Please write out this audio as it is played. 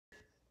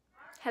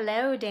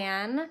Hello,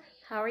 Dan.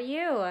 How are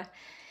you?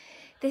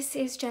 This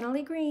is Jenna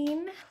Lee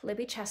Green,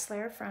 Libby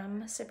Chesler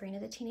from Sabrina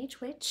the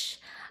Teenage Witch.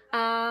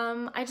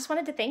 I just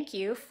wanted to thank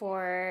you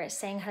for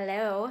saying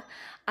hello.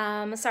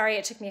 Sorry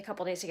it took me a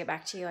couple days to get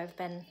back to you. I've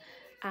been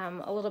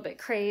a little bit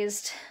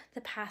crazed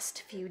the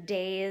past few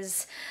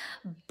days,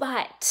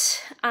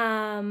 but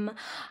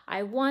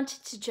I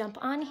wanted to jump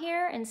on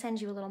here and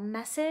send you a little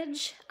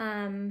message.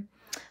 I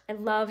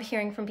love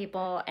hearing from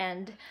people,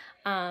 and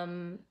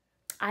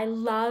I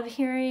love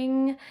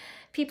hearing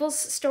people's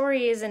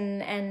stories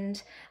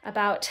and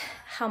about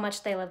how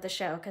much they love the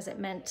show, because it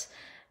meant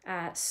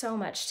so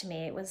much to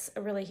me. It was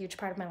a really huge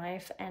part of my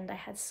life, and I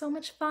had so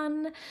much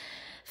fun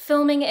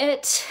filming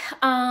it.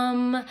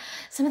 Some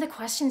of the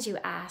questions you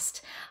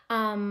asked,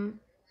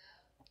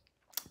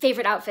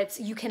 favorite outfits,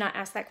 you cannot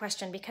ask that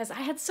question because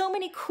I had so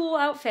many cool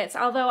outfits,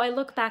 although I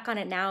look back on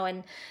it now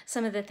and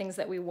some of the things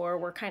that we wore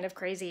were kind of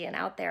crazy and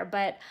out there.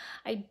 But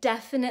I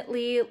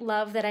definitely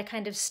love that I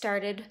kind of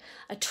started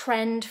a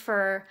trend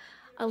for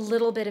a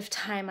little bit of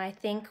time, I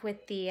think,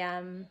 with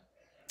the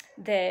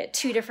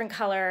two different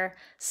color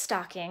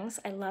stockings.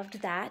 I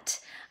loved that.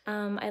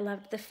 I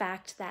loved the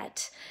fact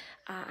that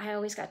I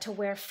always got to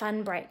wear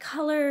fun, bright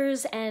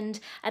colors, and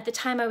at the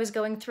time I was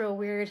going through a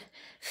weird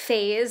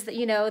phase that,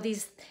 you know,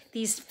 these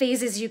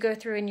phases you go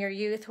through in your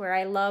youth, where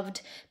I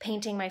loved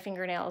painting my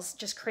fingernails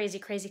just crazy,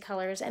 crazy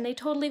colors, and they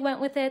totally went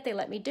with it. They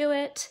let me do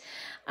it.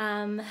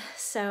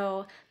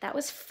 So that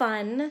was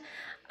fun.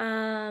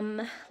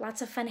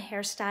 Lots of fun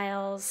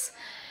hairstyles.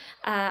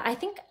 I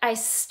think I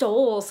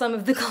stole some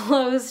of the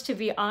clothes, to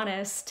be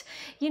honest.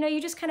 You know, you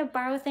just kind of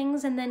borrow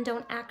things and then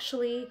don't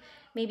actually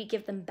maybe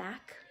give them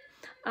back.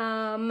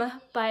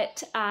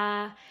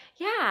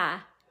 Yeah,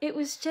 it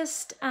was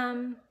just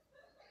a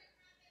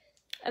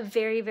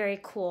very, very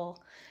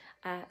cool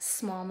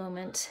small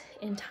moment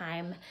in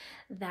time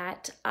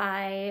that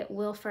I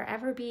will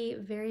forever be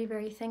very,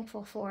 very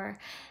thankful for,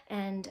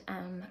 and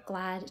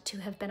glad to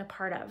have been a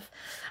part of.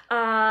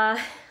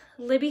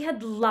 Libby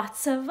had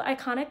lots of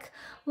iconic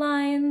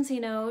lines.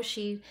 You know,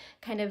 she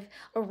kind of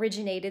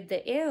originated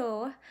the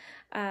ew,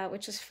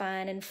 which is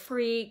fun, and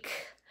freak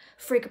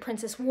a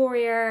princess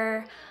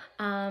warrior.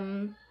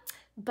 I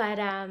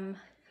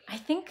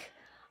think,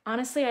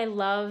 honestly, I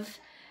love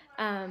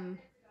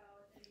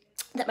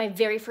that my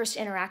very first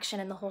interaction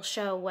in the whole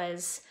show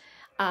was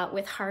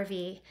with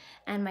Harvey,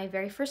 and my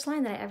very first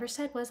line that I ever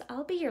said was,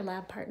 "I'll be your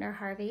lab partner,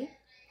 Harvey."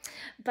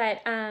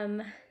 But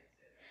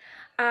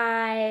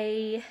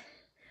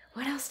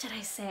what else did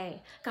I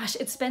say? Gosh,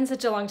 it's been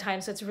such a long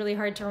time, so it's really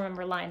hard to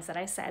remember lines that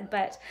I said,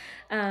 but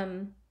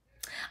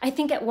I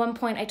think at one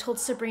point I told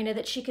Sabrina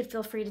that she could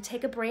feel free to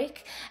take a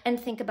break and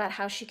think about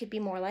how she could be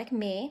more like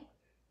me,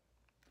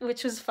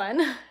 which was fun.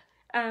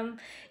 You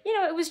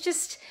know, it was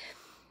just,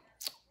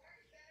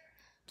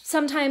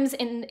 sometimes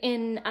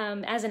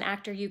as an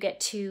actor, you get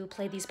to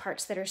play these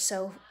parts that are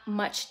so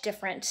much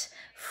different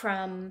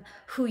from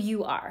who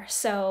you are.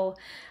 So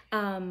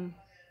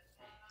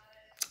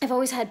I've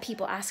always had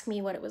people ask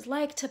me what it was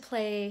like to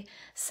play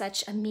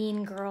such a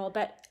mean girl,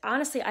 but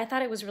honestly, I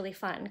thought it was really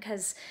fun,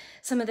 because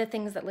some of the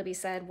things that Libby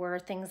said were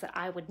things that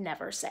I would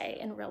never say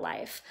in real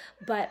life.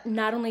 But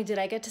not only did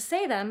I get to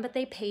say them, but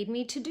they paid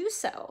me to do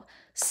so.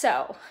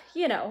 So,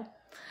 you know,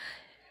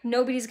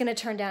 nobody's gonna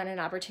turn down an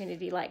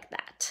opportunity like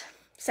that.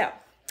 So,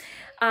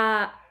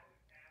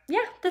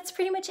 yeah, that's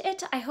pretty much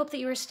it. I hope that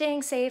you are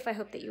staying safe. I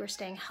hope that you are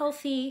staying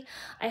healthy.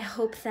 I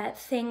hope that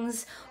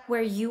things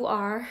where you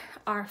are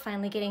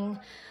finally getting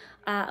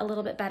a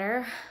little bit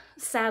better.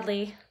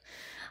 Sadly,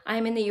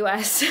 I'm in the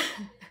US.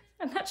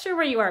 I'm not sure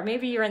where you are.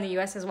 Maybe you're in the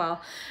US as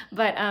well.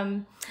 But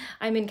I'm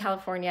in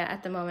California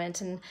at the moment,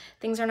 and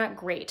things are not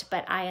great,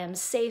 but I am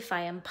safe.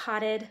 I am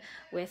potted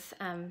with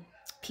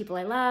people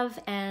I love,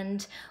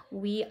 and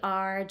we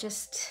are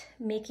just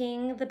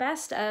making the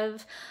best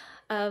of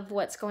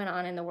what's going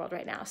on in the world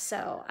right now.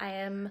 So I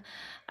am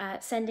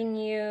sending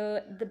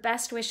you the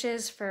best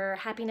wishes for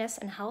happiness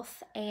and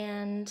health,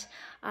 and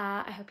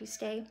I hope you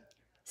stay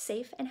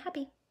safe and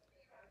happy.